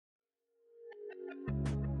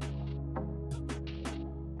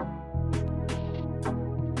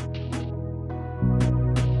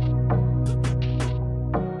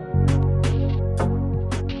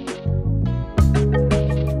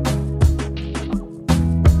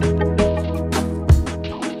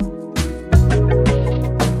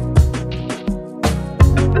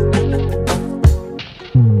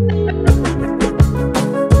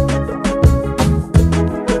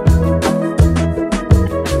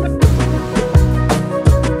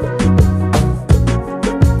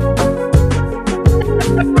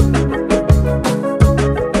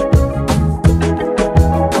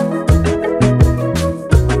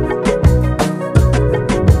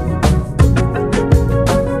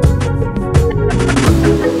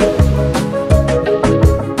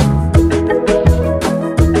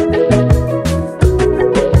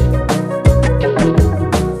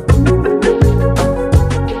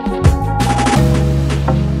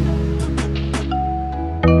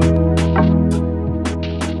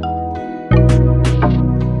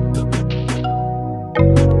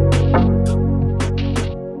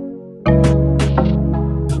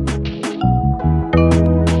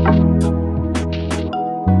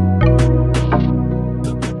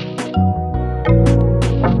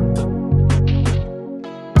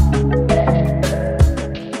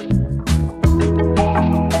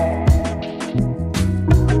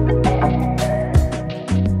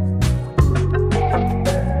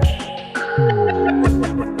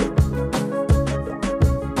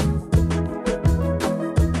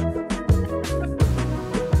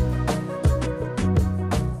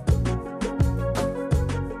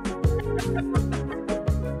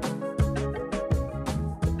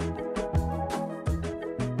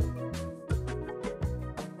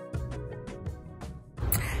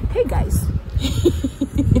Hey guys.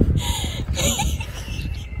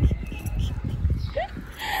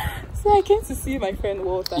 So I came to see my friend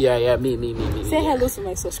Walter. Yeah, me. Say hello to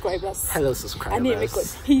my subscribers. Hello, subscribers. And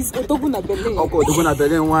because he's Odoguna Berlin. Oh, Odoguna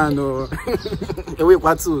Berlin one. Wait,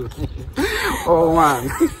 what two? Oh,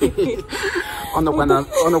 one. On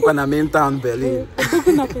main town Berlin.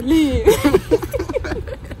 Odoguna Berlin.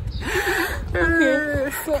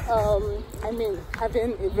 Okay, so I mean,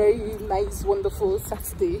 having a very nice, wonderful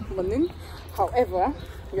Saturday morning. However,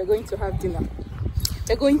 we are going to have dinner.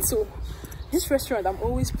 We're going to this restaurant. I'm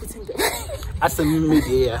always putting them. As a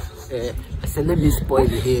media, I said, let me spoil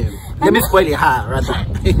him. Let me spoil her, rather.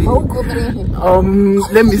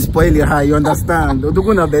 Let me spoil her. You understand?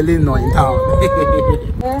 Odoguna Berlin no in town.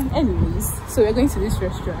 Anyways, so we're going to this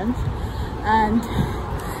restaurant, and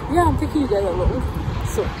yeah, I'm taking you guys along.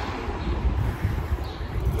 So.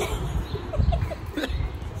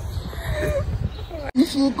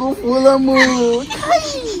 If you go full of mood,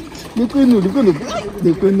 look no dogu.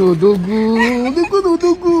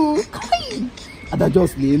 And I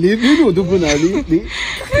just leave you dogu na.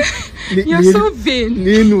 You're so vain.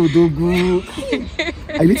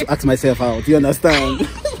 I need to ask myself out. You understand?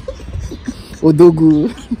 Odogu,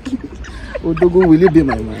 will you be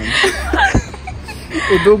my man?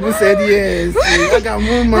 Odogu said yes. I got my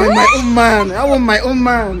own man. I want my own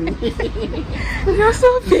man. You're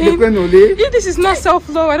so vain. If this is not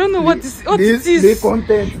self-love, I don't know what this is. This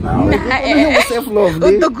content now. Self-love.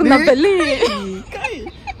 Odoguna Berlin.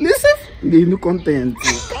 Listen, the new content.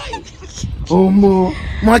 God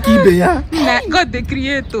the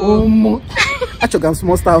creator. Actually, I'm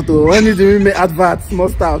small style too. When you do me advert, small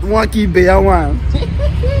style. Mwaki beya one. Oh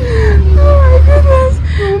my goodness.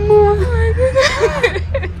 Oh my goodness.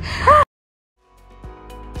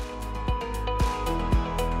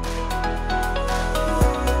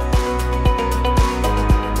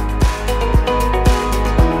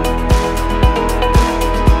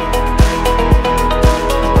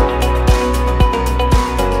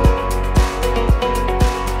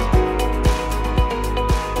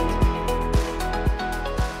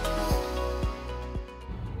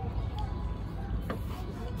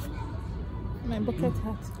 My bucket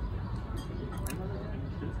hat.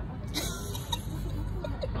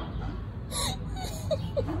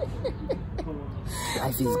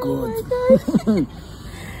 Life is good.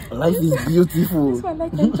 Life is beautiful. This one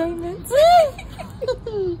like enjoyment.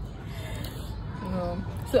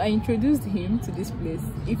 So I introduced him to this place.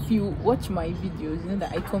 If you watch my videos, you know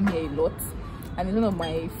that I come here a lot, and it's one of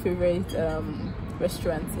my favorite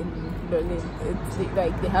restaurants in Berlin. It's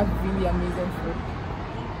like they have really amazing food.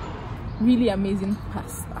 Really amazing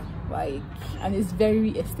pasta, like, and it's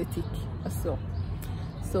very aesthetic as well.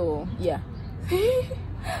 So yeah.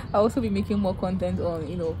 I'll also be making more content on,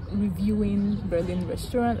 you know, reviewing Berlin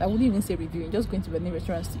restaurants. I wouldn't even say reviewing, just going to Berlin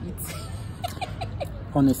restaurants to eat.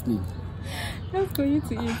 Honestly, just going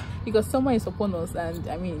to eat, because summer is upon us, and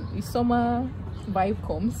I mean, the summer vibe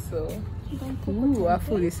comes. So ooh, our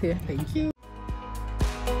food is here. Thank you.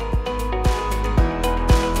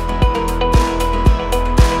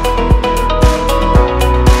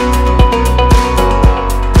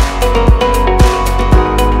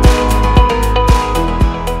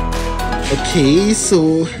 okay,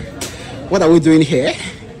 so what are we doing here?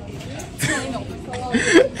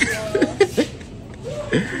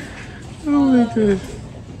 Oh my god.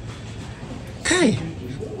 Kai,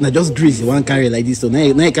 now just grease you want carry like this, so now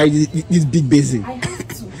you carry this big basin. I have to,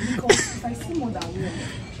 because if I see more than one,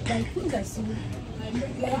 like things are so,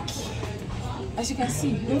 like, as you can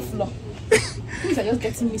see, no flour. Things are just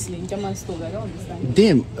getting missing in German stores. I don't understand.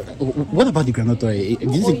 Damn, what about the groundnut oil?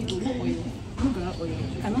 No oil, no oil. No groundnut oil.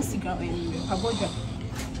 You cannot see groundnut oil.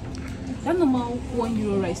 That normal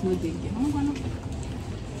 €1 rice no day.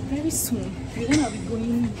 Very soon, we're gonna be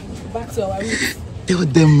going back to our roots. Tell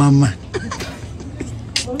them, mama.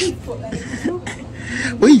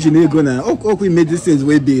 When you know gonna? Oh, we made this things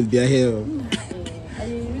way big. They are here. I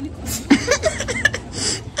really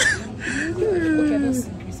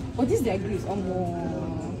but this their grease.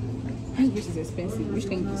 This grease is expensive. Which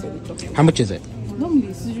kind of grease are they talking? How much is it? Normally,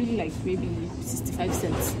 it's usually like maybe 65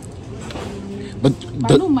 cents. But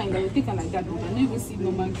I don't mind. I will take it like that. But I don't even see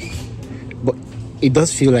normal grease. But it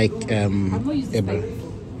does feel like I've not used this type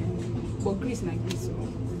before. But grease like this. So I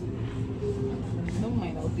don't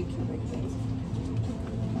mind. I'll take it like that.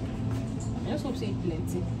 I just hope saying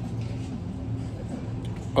plenty.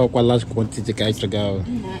 Oh, quite large quantity, guys. To go.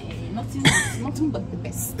 Nothing but the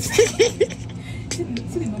best. See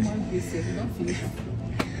the normal grease. You don't finish.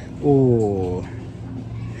 Oh.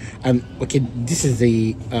 Okay, this is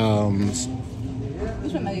the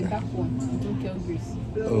This one is a dark one. Don't tell Greece.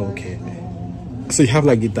 Oh, okay. So you have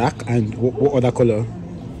like the dark and what other color?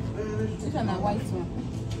 This one is white one.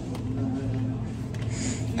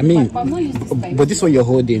 I mean, but this one you're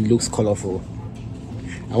holding looks colorful.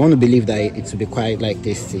 I want to believe that it will be quite like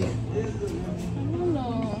tasty. I don't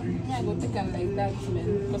know. I go take them like that,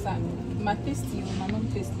 man. Because my tasty, my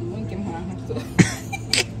non-tasty, one came here.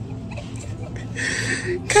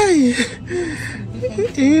 Kai.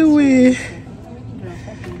 Anyway.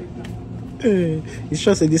 It's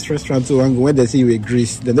just in this restaurant too. When they see you with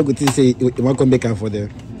Greece, they're not going to say you want to come back for them.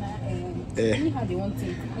 Anyhow they want to.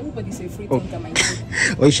 Everybody's a free thinker, my God.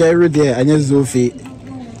 Oh, Sherry there, and yes, Sophie.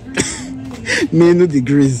 Me no the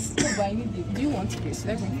Greece. No, but I need it. Do you want Greece?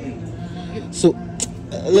 Let me. So,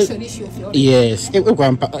 yes.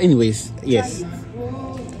 Anyways, yes. I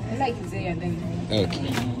like it there then.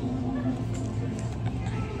 Okay.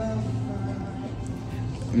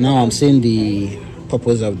 Now I'm seeing the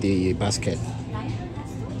purpose of the basket.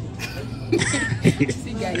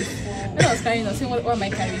 See guys, when I was carrying, I was saying, what am I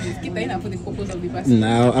carrying this? Keep tying up for the purpose of the basket.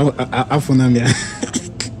 Now I'm for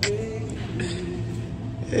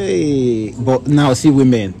hey, but now see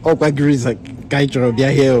women. Oh, quite Greece like guy job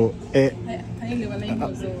here. I never like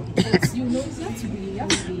those. But you know, you have to be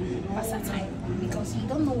versatile because you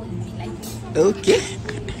don't know what you like. Okay.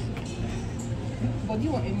 But do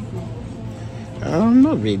you want anything?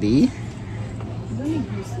 Not really. You don't need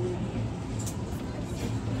Greece.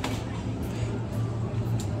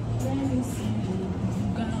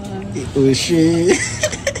 Oh shit.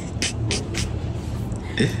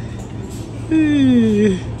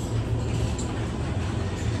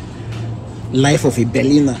 Life of a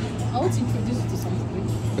Berliner. I want to introduce you to something.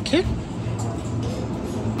 Okay.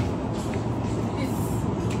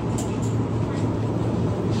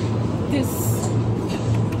 This.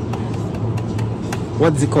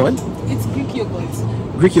 What's it called? It's Greek yogurt.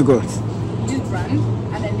 Greek yogurt. This brand,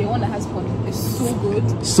 and then the one that has honey. It's so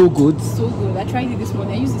good. So good. So good. I tried it this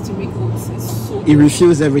morning. I used it to make oats. It's so good. It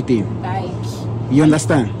refills everything. Like. You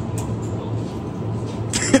understand?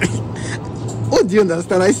 Oh, do you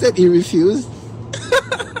understand? I said it refused.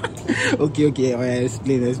 Okay. Oh, yeah,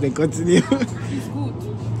 explain. Continue. It's good.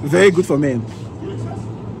 Very good for men.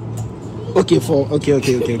 Okay.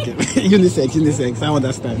 Unisex. I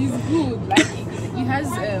understand. It's good. Like it has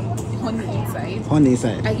honey inside. Honey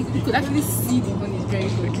inside. Like you could actually see the honey is very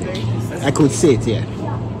good. Very good. I could see it, yeah.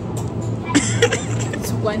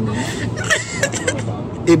 Swani.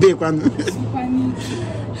 Swani.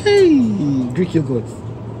 Hey, Greek yogurt.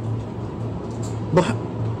 But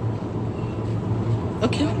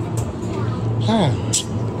okay.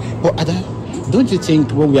 But Ada, don't you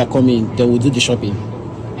think when we are coming, they will do the shopping?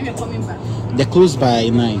 When we're coming back. They're closed by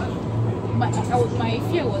 9. But my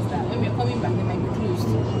fear was that when we're coming back, they might be closed.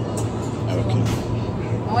 Okay.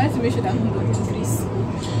 I wanted to make sure that we don't increase.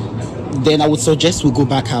 Then I would suggest we go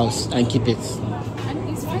back house and keep it. And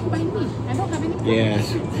it's fine by me. I don't have any problem.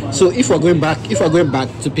 Yeah. So if we're going back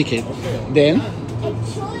to pick it, then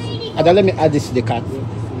Ada, let me add this to the cart.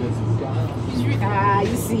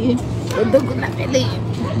 You see,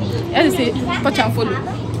 I just say touch and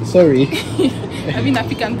follow. Sorry. I mean, I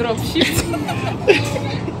pick and drop shift.